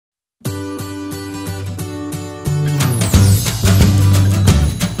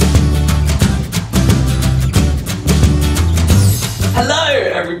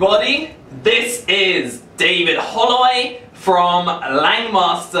everybody, this is David Holloway from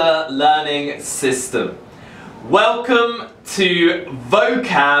Langmaster Learning System. Welcome to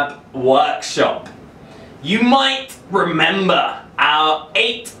Vocab Workshop. You might remember our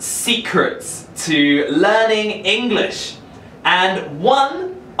 8 secrets to learning English, and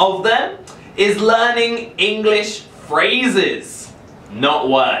one of them is learning English phrases, not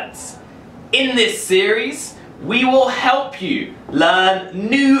words. In this series, we will help you learn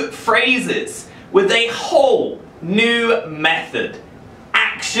new phrases with a whole new method,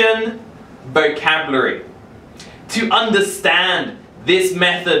 action vocabulary. To understand this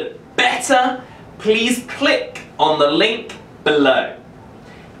method better, please click on the link below.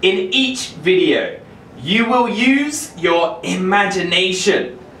 In each video, you will use your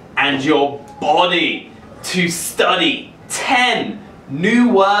imagination and your body to study 10 new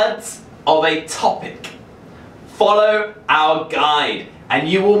words of a topic. Follow our guide and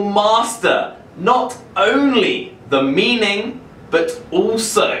you will master not only the meaning but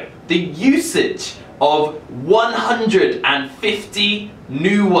also the usage of 150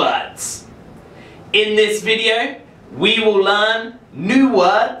 new words. In this video, we will learn new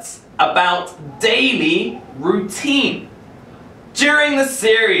words about daily routine. During the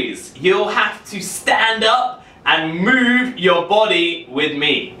series, you'll have to stand up and move your body with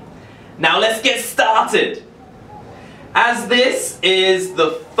me. Now let's get started. As this is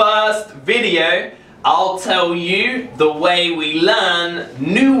the first video, I'll tell you the way we learn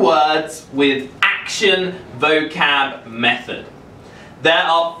new words with action vocab method. There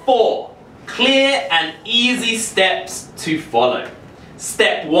are 4 clear and easy steps to follow.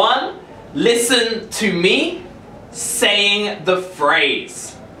 Step 1, listen to me saying the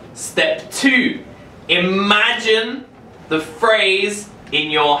phrase. Step 2, imagine the phrase in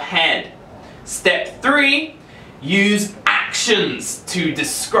your head. Step 3, use actions to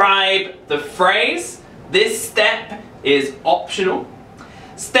describe the phrase. This step is optional.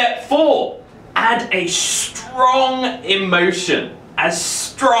 Step 4, add a strong emotion, as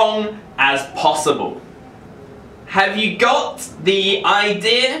strong as possible. Have you got the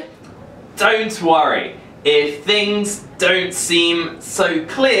idea? Don't worry if things don't seem so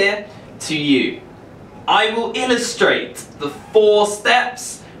clear to you. I will illustrate the 4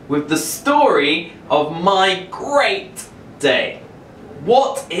 steps with the story of my great day.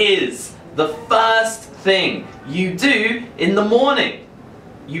 What is the first thing you do in the morning?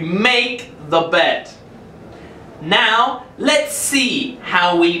 You make the bed. Now let's see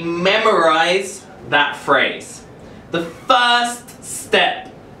how we memorize that phrase. The first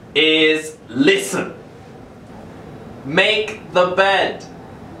step is listen. Make the bed.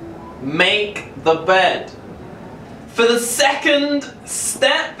 Make the bed. For the second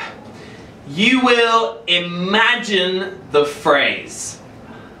step, you will imagine the phrase.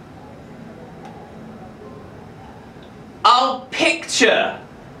 I'll picture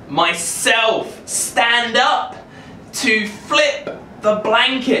myself stand up to flip the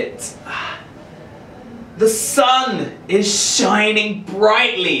blanket. The sun is shining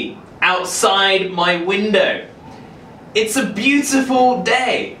brightly outside my window. It's a beautiful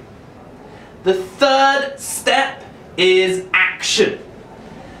day. The third step is action.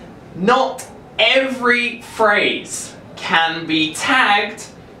 Not every phrase can be tagged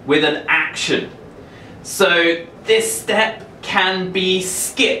with an action. So this step can be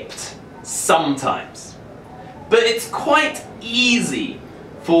skipped sometimes. But it's quite easy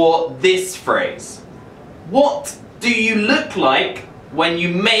for this phrase. What do you look like when you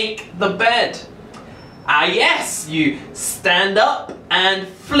make the bed? Ah yes, you stand up and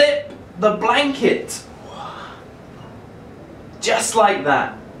flip the blanket. Just like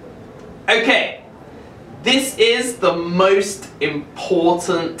that. Okay, this is the most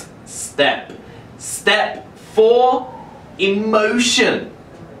important step. Step 4, emotion.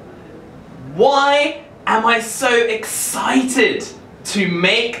 Why am I so excited to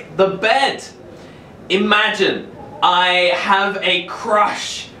make the bed? Imagine I have a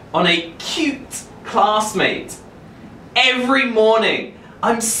crush on a cute classmate. Every morning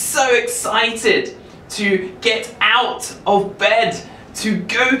I'm so excited to get out of bed to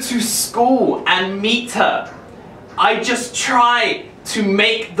go to school and meet her. I just try to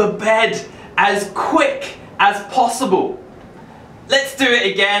make the bed as quick as possible. Let's do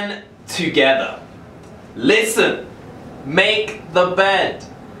it again together. Listen. Make the bed.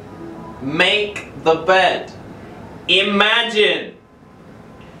 Make the bed. Imagine.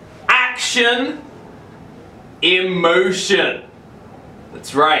 Action. Emotion.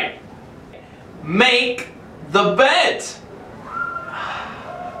 That's right. Make the bed.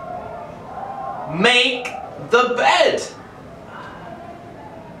 Make the bed.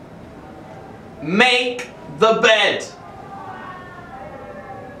 make the bed.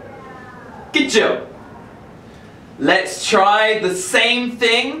 Good job. Let's try the same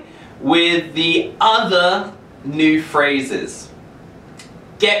thing with the other new phrases.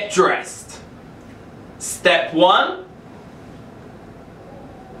 Get dressed. Step 1.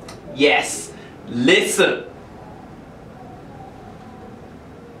 Yes, listen.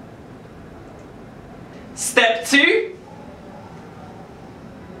 Step 2.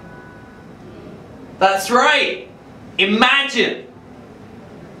 That's right. Imagine.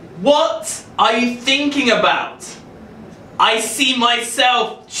 What are you thinking about? I see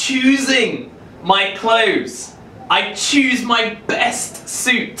myself choosing my clothes. I choose my best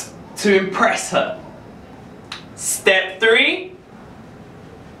suit to impress her. Step 3.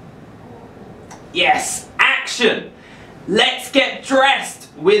 Yes, action. Let's get dressed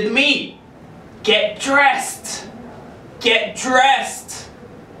with me. Get dressed. Get dressed.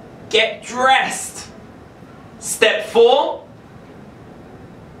 Get dressed. Step 4.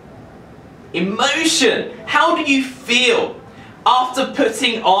 Emotion. How do you feel? After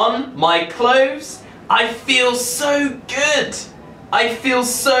putting on my clothes, I feel so good. I feel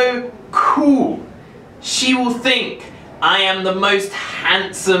so cool. She will think I am the most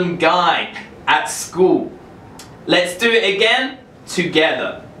handsome guy at school. Let's do it again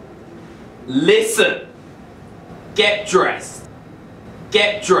together. Listen. Get dressed.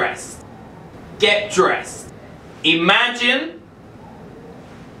 Get dressed. Get dressed. Imagine.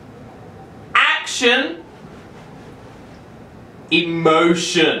 Action.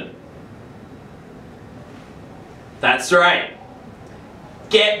 Emotion. That's right.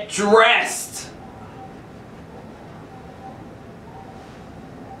 Get dressed.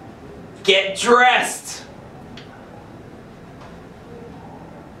 Get dressed.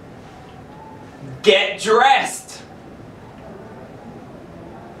 Get dressed.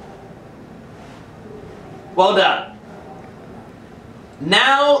 Well done.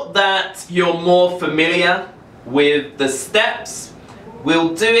 Now that you're more familiar with the steps,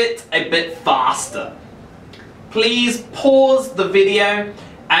 we'll do it a bit faster. Please pause the video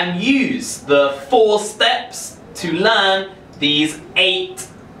and use the 4 steps to learn these 8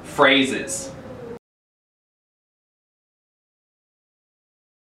 phrases.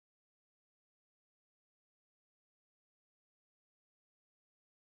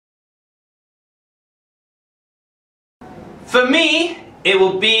 For me, it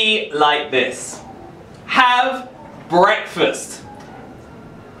will be like this. Have breakfast.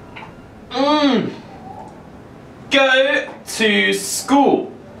 Go to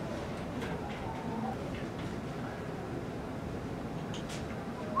school.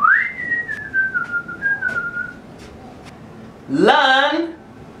 Learn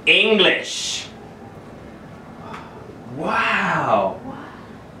English. Wow.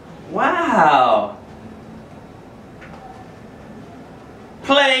 Wow.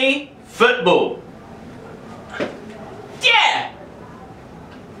 Play football. Yeah.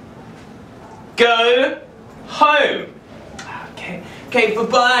 Go home. Okay,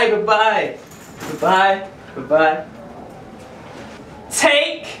 bye-bye.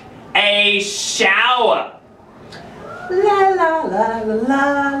 Take a shower. La la la la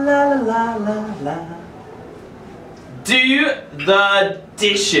la la la la. Do the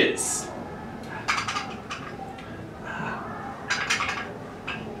dishes.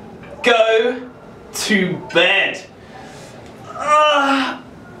 Go to bed.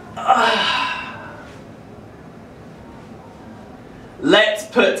 Let's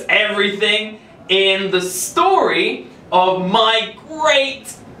put everything in the story of my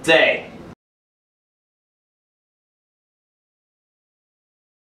great day.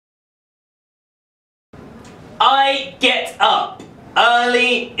 I get up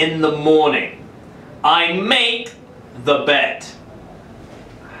early in the morning. I make the bed.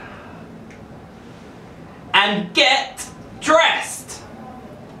 And get dressed.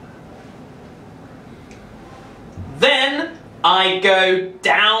 Then I go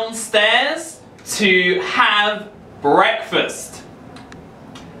downstairs to have breakfast.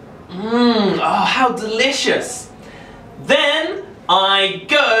 Oh, how delicious. Then I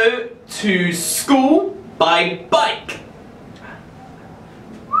go to school by bike.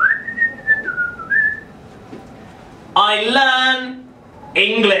 I learn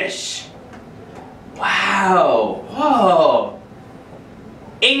English. Wow, whoa.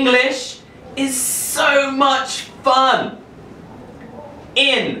 English is so much fun.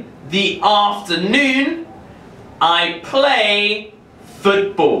 In the afternoon, I play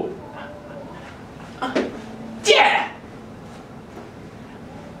football. Yeah!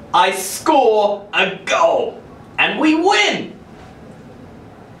 I score a goal and we win.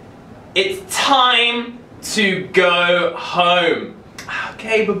 it's time to go home.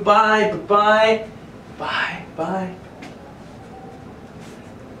 Okay, bye-bye, bye-bye, bye-bye.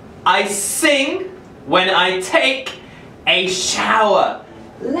 I sing when I take a shower.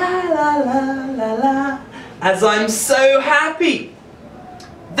 La la la la la, as I'm so happy.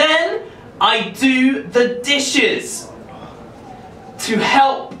 Then I do the dishes to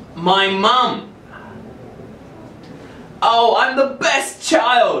help my mum. Oh, I'm the best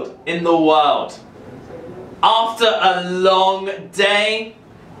child in the world. After a long day,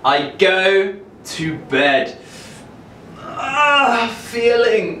 I go to bed.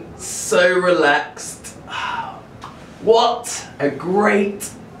 Feeling so relaxed. What a great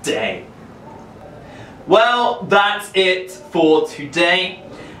day. Well, that's it for today.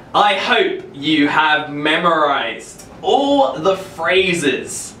 I hope you have memorized all the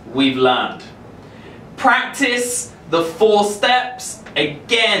phrases we've learned. Practice the 4 steps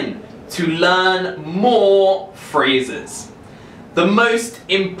again to learn more phrases. The most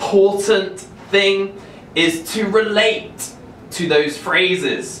important thing is to relate to those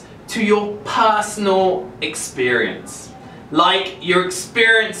phrases to your personal experience, like you're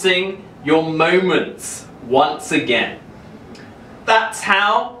experiencing your moments once again. That's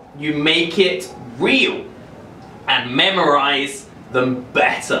how you make it real and memorize them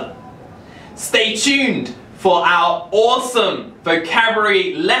better. Stay tuned for our awesome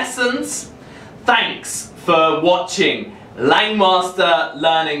vocabulary lessons. Thanks for watching Langmaster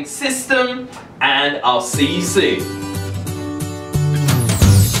Learning System, and I'll see you soon.